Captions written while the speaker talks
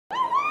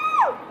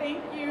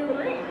Thank you.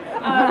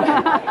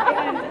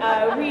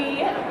 And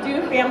we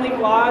do family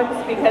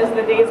vlogs because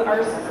the days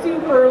are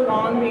super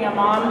long being a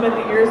mom, but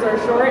the years are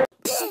short.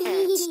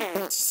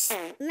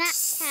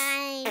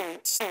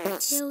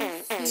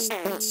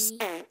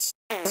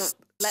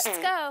 Let's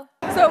go.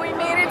 So we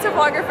made it to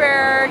Vlogger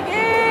Fair,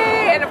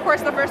 yay! And of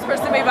course the first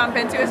person we bump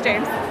into is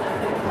James.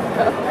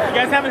 You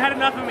guys haven't had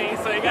enough of me,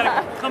 so you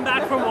gotta come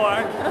back for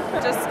more.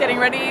 Just getting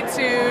ready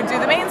to do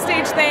the main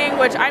stage thing,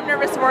 which I'm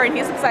nervous for and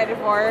he's excited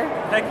for.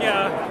 Heck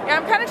yeah. Yeah,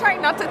 I'm kind of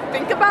trying not to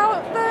think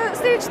about the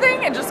stage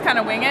thing and just kind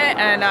of wing it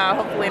and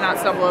hopefully not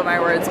stumble over my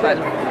words, but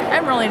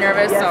I'm really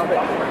nervous, so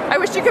I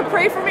wish you could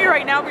pray for me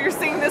right now, but you're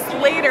seeing this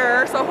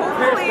later, so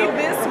hopefully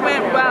this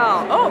went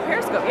well. Oh,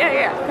 Periscope,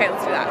 yeah. Okay,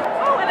 let's do that.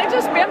 Oh, and I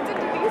just bumped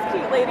into these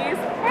cute ladies.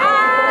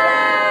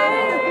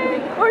 Hi!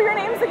 What are your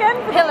names again?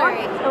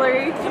 Hillary.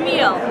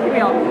 Camille.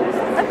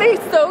 Aren't they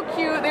so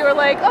cute? They were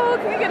like, oh,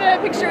 can we get a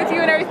picture with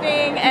you and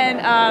everything? And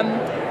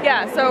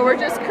yeah, so we're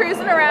just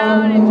cruising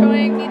around,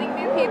 enjoying meeting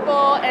new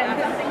people, and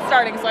this thing's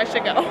starting, so I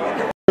should go.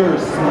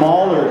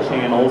 Smaller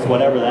channels,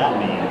 whatever that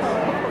means.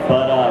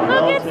 But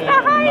relative to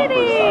number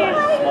size,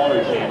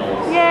 smaller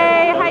channels.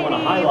 Yay, I want to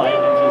highlight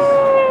and just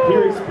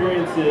hear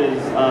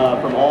experiences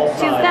from all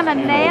sides. She's gonna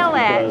nail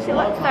it. She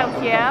looks so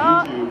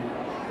cute.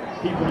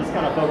 People just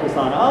kind of focus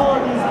on, oh,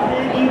 these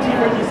big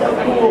YouTubers are so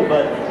cool,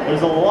 but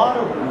there's a lot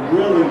of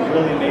really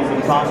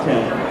amazing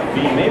content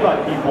being made by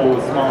people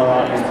with smaller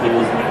audiences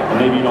that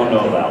maybe you don't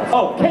know about.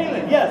 Oh,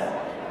 Kailand, yes!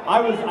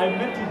 I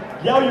meant to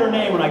yell your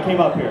name when I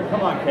came up here. Come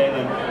on,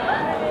 Kailand.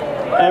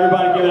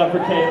 Everybody give it up for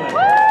Kailand.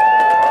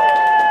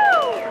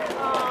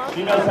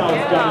 She knows how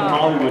it's done in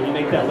Hollywood. You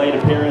make that late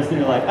appearance and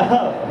you're like,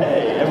 oh,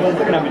 hey, everyone's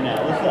looking at me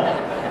now. What's up?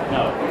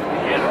 No.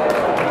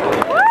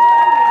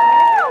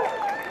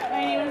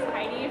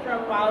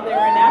 While they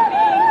were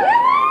napping.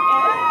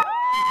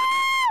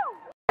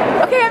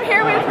 Okay, I'm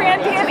here with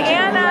Randy and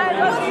Anna. I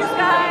love these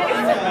guys.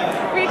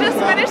 We just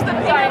finished the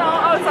panel.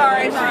 Oh,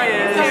 sorry.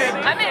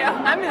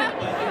 I'm in.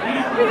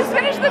 We just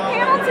finished the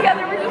panel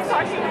together. We were just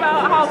talking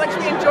about how much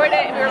we enjoyed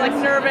it and we were like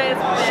nervous.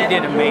 She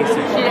did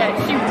amazing.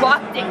 She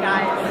rocked it,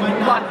 guys.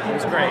 It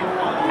was great.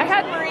 I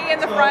had Marie in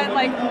the front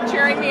like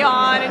cheering me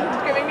on and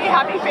giving me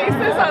happy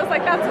faces. I was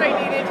like, that's what I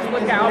needed. Just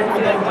look out and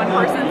see like one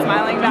person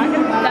smiling back.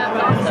 And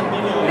that's awesome.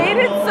 They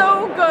did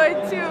so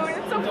good too.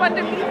 It's so fun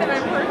to meet them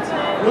in person.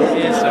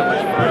 It is so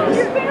much fun.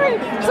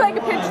 Just like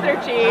pinch their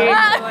cheeks.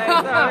 Like,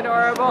 so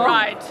adorable.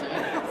 Right.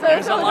 So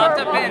there's a lot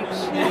to pinch.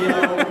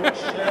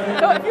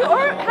 So if you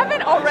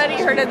haven't already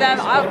heard of them,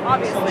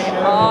 obviously,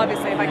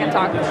 if I can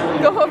talk,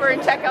 go over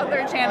and check out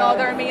their channel.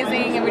 They're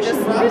amazing, and we just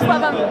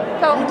love them.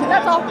 So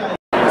that's all.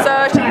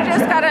 So she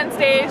just got on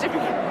stage,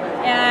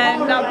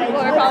 and now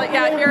people are probably,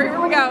 yeah, here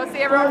we go. See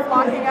everyone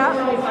flocking up.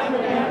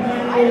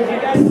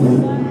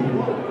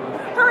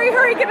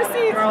 Hurry, get a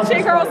seat.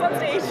 Shea Girls on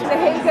stage. The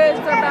Hey Goods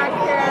are back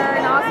here,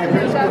 and Austin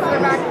Chefs are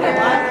back here,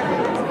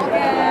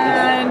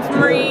 and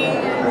Marie,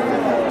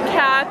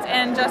 Kat,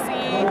 and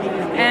Jessie,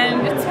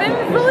 and it's been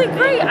really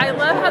great. I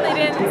love how they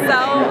didn't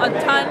sell a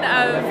ton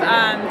of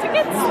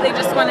tickets. They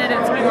just wanted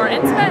it to be more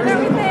intimate and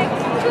everything,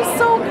 which is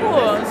so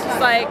cool. It's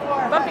just like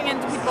bumping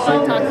into people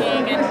and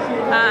talking, and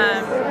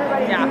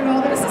yeah,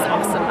 this is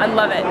awesome. I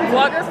love it.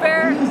 Vlogger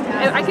Fair,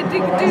 I could do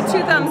 2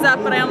 thumbs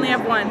up, but I only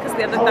have 1 because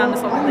the other thumb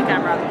is holding the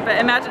camera. But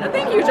imagine,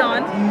 thank you,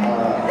 John.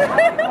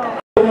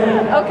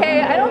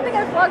 Okay, I don't think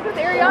I've vlogged with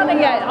Ariana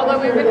yet, although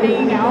we've been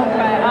hanging out,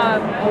 but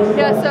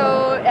yeah,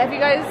 so do you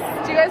guys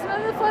know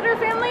the Flutter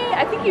family?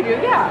 I think you do,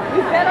 yeah.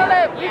 We've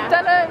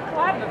done a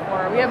collab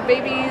before. We have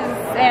babies,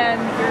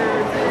 and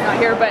you're not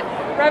here, but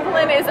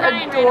Revelyn is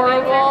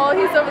adorable.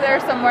 He's over there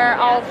somewhere.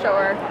 I'll show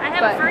her. I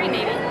have a furry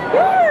baby.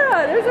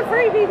 Yeah, there's a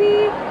furry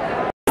baby.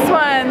 This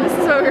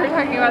is what we were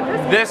talking about.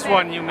 This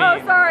one you mean. Oh,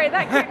 sorry,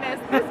 that cuteness.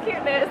 This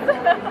cuteness.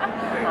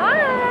 Hi.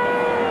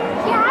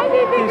 Yeah, hi,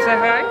 baby girl. Can you say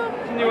hi?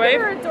 Can you wave?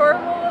 Your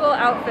adorable little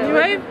outfit. Can you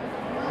wave?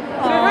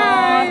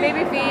 Aww,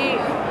 baby feet.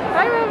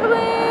 Hi,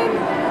 Revelyn.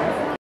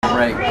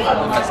 Right,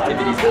 on the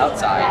festivities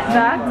outside.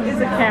 That is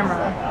a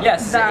camera.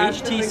 Yes,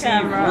 it's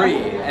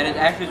HTC3, and it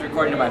actually is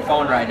recording to my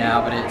phone right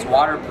now, but it's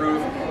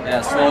waterproof, it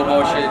has slow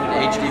motion,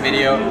 HD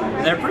video,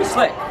 and they're pretty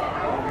slick.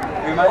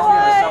 It reminds me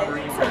of a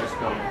submarine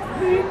periscope.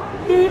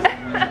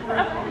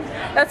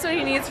 That's what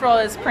he needs for all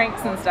his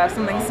pranks and stuff,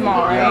 something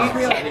small, right?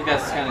 Yeah, I think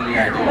that's kind of the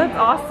idea. That's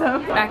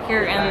awesome. Back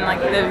here in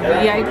like the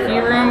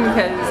VIP room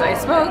because I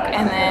spoke,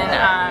 and then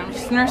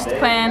just nursed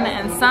Quinn,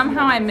 and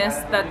somehow I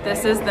missed that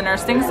this is the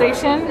nursing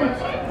station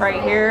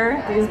right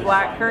here. These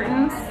black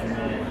curtains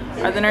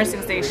are the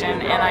nursing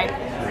station, and I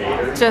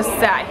just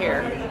sat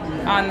here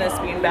on this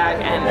beanbag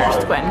and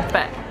nursed Quinn,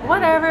 but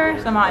whatever,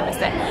 somehow I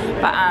missed it.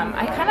 But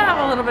I kind of have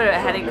a little bit of a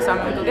headache, so I'm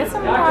gonna go get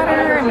some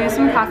water and maybe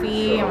some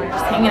coffee, and we're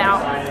just hanging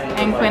out.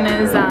 And Quinn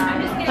is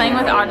playing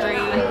with Audrey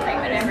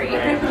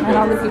and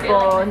all the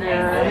people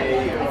here.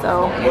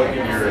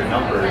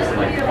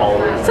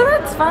 So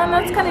that's fun.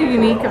 That's kind of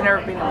unique. I've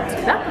never been able to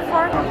do that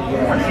before.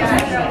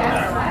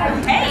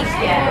 Hey!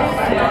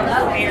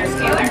 Here's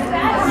Taylor.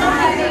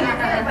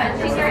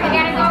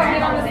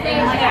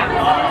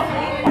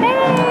 Hey!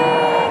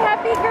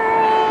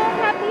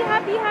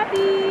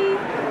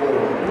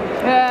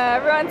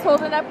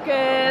 Everyone's holding up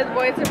good.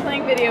 Boys are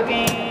playing video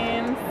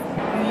games.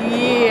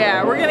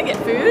 Yeah, we're gonna get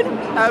food.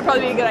 That would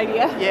probably be a good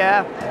idea.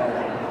 Yeah.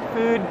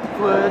 Food,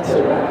 fluids,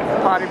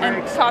 potty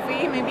breaks. And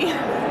coffee, maybe.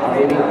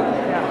 Maybe.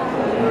 Yeah.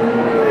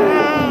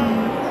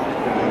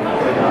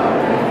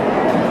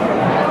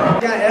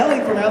 Got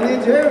Ellie from Ellie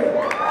and Jerry.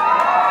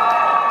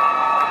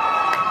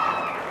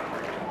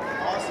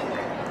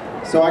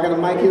 Awesome. So I got a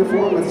mic here for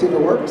him. Let's see if it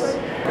works.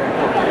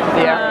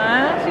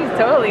 Yeah. She's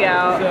totally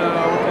out. So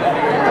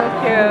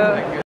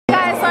cute.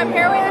 Guys, so I'm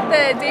here with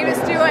the Davis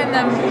duo and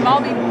the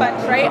Malby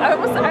bunch, right?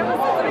 What did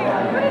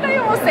I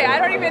almost say? I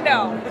don't even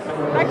know.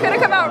 That could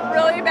have come out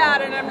really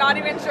bad and I'm not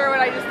even sure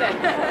what I just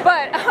did.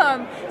 But,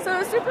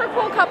 so super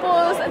cool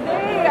couples.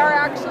 They are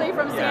actually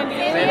from San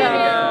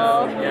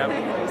Diego.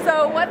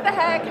 So what the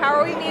heck? How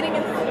are we meeting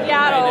in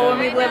Seattle when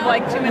we live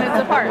like 2 minutes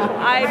apart?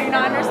 I do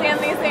not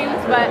understand these things,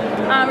 but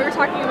we were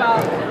talking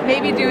about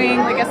maybe doing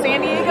like a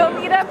San Diego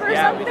meetup or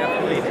something.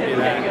 Yeah, we definitely do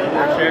that.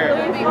 That would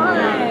really be fun.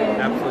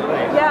 Absolutely.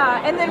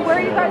 Yeah, and then where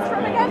are you guys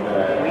from again?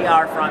 We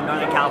are from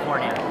Northern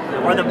California,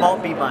 or the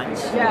Maltby Bunch.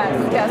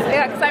 Yes,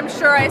 yeah, because I'm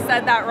sure I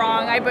said that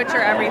wrong. I butcher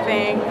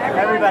everything.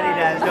 Everybody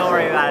does. Don't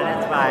worry about it.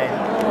 It's fine.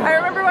 I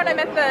remember when I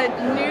met the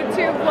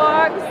YouTube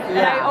vlogs, and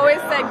I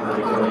always said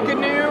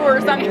GNU or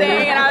something,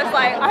 and I was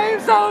like, I'm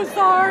so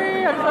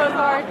sorry. I'm so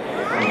sorry.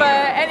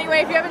 But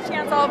anyway, if you have a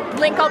chance, I'll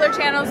link all their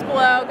channels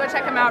below. Go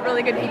check them out.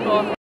 Really good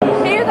people.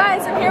 Hey, you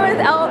guys. I'm here with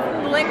Elle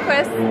from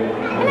CLINTUS.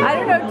 I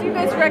don't know, do you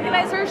guys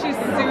recognize her? She's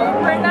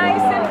super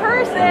nice in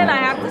person, I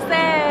have to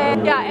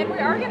say. Yeah, and we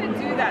are going to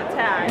do that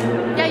tag.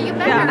 Yeah, you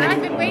better.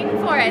 I've been waiting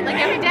for it. Like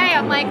every day,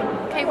 I'm like,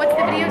 okay, what's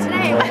the video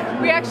today?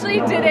 We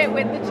actually did it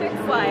with the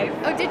Chicks Life.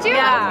 Oh, did you?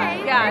 Yeah,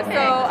 Okay, yeah.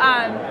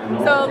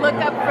 perfect. So look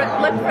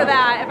for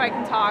that if I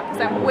can talk,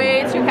 because I'm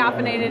way too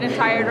caffeinated and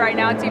tired right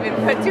now to even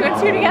put 2 and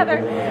 2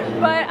 together.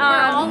 But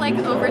we're all like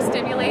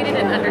overstimulated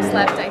and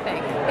underslept, I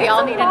think. We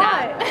all need a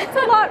nap. It's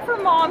a lot for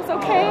moms,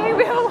 okay?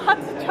 We have a lot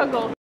to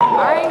juggle. All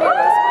right, here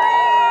goes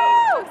Marie.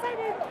 So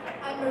excited.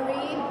 I'm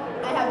Marie.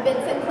 I have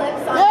bits and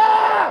clips on.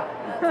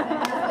 That's my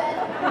husband.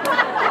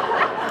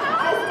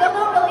 I still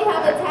don't really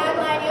have a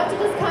tagline. You have to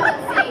just come and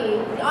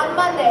see. On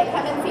Monday,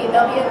 come and see.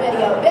 There'll be a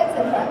video. Bits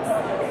and clips.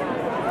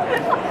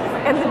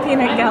 And the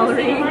peanut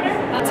gallery.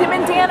 Tim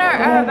and Dana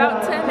are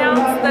about to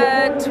announce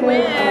the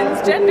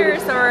twins' gender,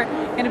 so we're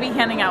going to be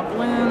handing out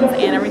balloons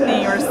and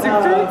everything. We're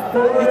super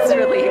excited. It's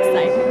really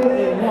exciting.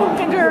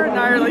 Kendra and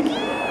I are like,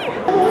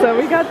 so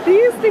we got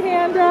these to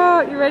hand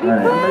out. You ready?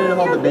 I'm ready to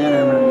hold the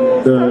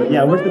banner.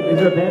 Yeah, is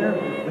there a banner?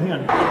 Hang on.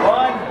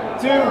 1,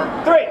 2,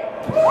 3.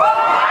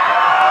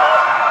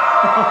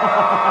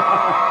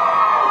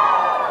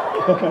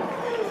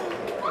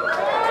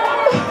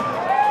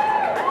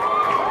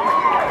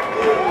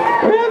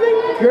 We're having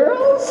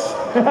girls?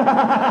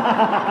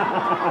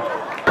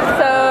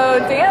 So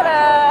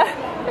Dana,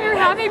 you're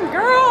having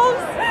girls.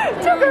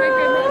 2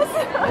 girls.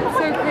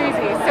 So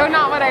crazy. So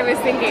not what I was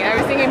thinking. I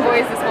was thinking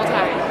boys this whole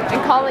time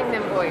and calling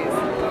them boys.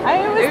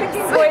 I was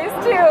thinking boys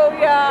too.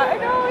 Yeah, I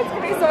know it's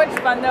gonna be so much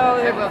fun though.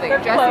 They're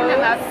dressing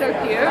them up so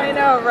cute. I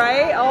know,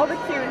 right? All the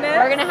cuteness.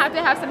 We're gonna have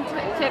to have some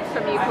tips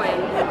from you, Quinn.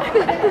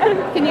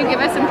 Can you give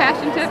us some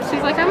fashion tips?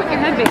 She's like, I want your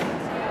headband.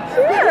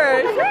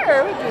 Sure,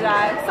 we do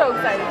that. I'm so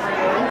excited for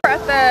you. We're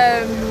at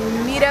the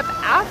meetup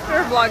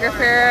after Vlogger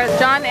Fair.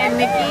 John and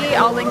Nikki,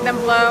 I'll link them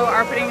below,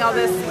 are putting all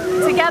this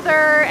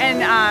together,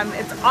 and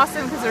it's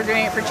awesome because we're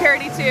doing it for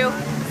charity too.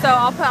 So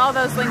I'll put all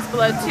those links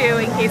below too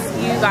in case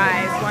you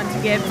guys want to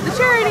give to the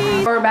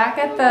charity. We're back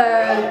at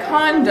the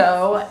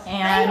condo,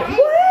 and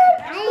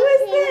what? Who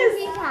is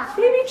this?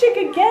 Baby chick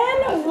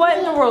again? What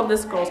in the world?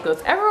 This girl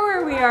goes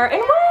everywhere we are.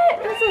 And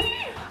what is this?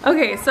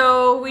 Okay,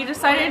 so we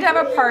decided to have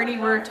a party.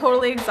 We're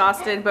totally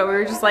exhausted, but we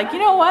were just like, you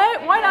know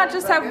what? Why not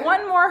just have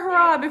one more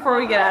hurrah before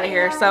we get out of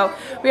here? So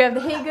we have the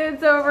Hey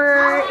Goods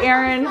over.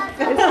 Aaron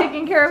is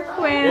taking care of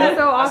Quinn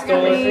so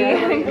awesomely,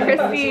 and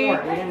Christy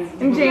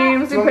and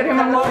James. We put him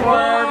on the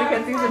floor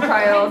because he's a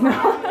child.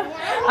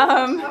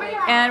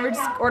 And we're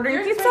just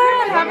ordering pizza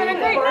and having a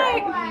great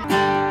night.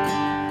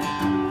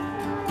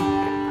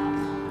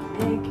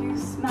 Make you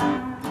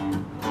smile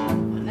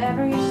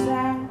whenever you're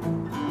sad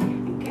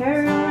and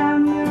carry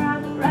around your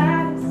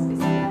arthritis. Is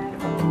that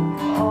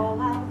all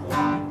I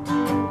want to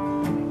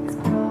do is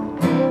grow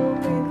old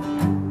with you?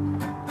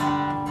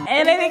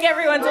 And I think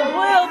everyone's a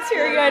little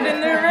teary-eyed in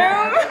the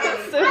room.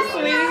 So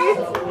sweet.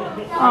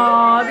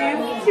 Aw,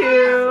 these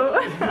two.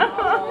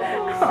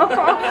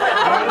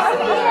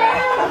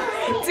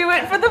 Do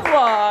it for the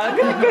vlog.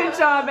 Good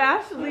job,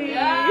 Ashley.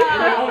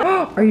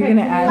 Are you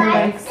gonna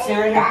add effects?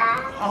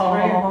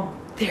 Oh,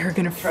 they're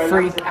gonna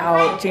freak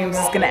out. James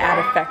is gonna add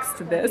effects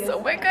to this. Oh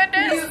my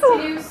goodness.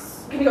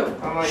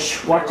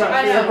 Watch out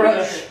for your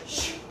brother.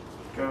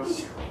 Go.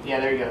 Yeah,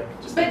 there you go.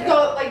 Just But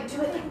go, like,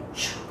 do it like,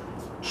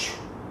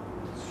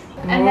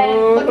 and then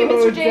look at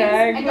Mr.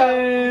 James and go.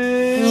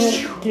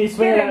 Can you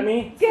swing it at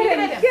me? Get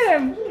him, get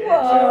him.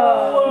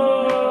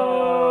 Whoa.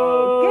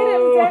 Get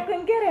him,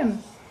 Declan, get him.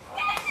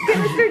 Get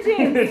Mr.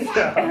 James. Good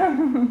job.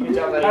 Good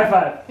job, buddy. High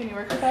five. Can you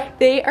work with that?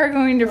 They are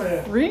going to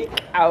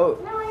freak out.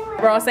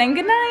 we're all saying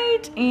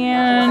goodnight,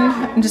 and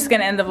I'm just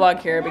gonna end the vlog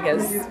here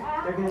because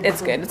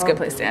it's good. It's a good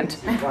place to end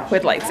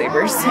with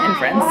lightsabers and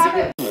friends.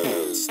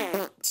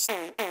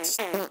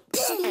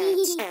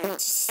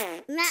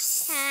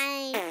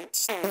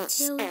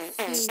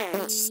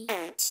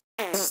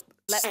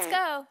 Let's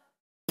go.